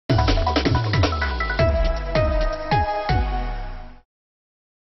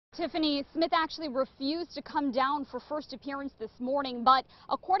Tiffany, Smith actually refused to come down for first appearance this morning, but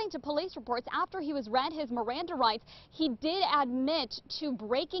according to police reports, after he was read his Miranda rights, he did admit to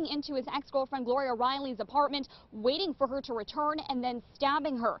breaking into his ex-girlfriend Gloria Riley's apartment, waiting for her to return and then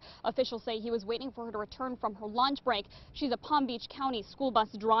stabbing her. Officials say he was waiting for her to return from her lunch break. She's a Palm Beach County school bus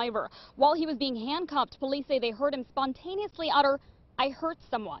driver. While he was being handcuffed, police say they heard him spontaneously utter, "I hurt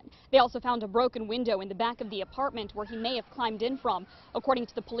someone." They also found a broken window in the back of the apartment where he may have climbed in from. According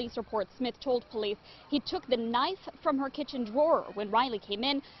to the police report, Smith told police he took the knife from her kitchen drawer. When Riley came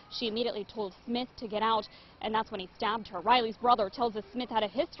in, she immediately told Smith to get out, and that's when he stabbed her. Riley's brother tells us Smith had a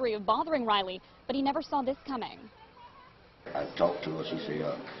history of bothering Riley, but he never saw this coming. I talked to her. She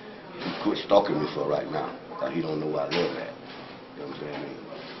said, he quit stalking me for right now. He don't know where I live at. You know what I'm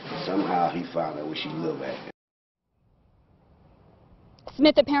saying? Somehow he found out where she live at.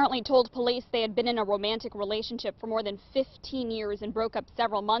 Smith apparently told police they had been in a romantic relationship for more than 15 years and broke up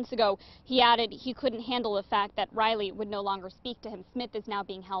several months ago. He added he couldn't handle the fact that Riley would no longer speak to him. Smith is now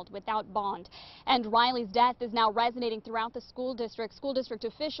being held without bond. And Riley's death is now resonating throughout the school district. School district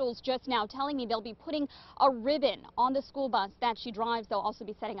officials just now telling me they'll be putting a ribbon on the school bus that she drives. They'll also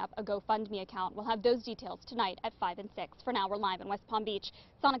be setting up a GoFundMe account. We'll have those details tonight at 5 and 6. For now, we're live in West Palm Beach.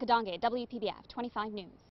 Sana Kadange, WPBF 25 News.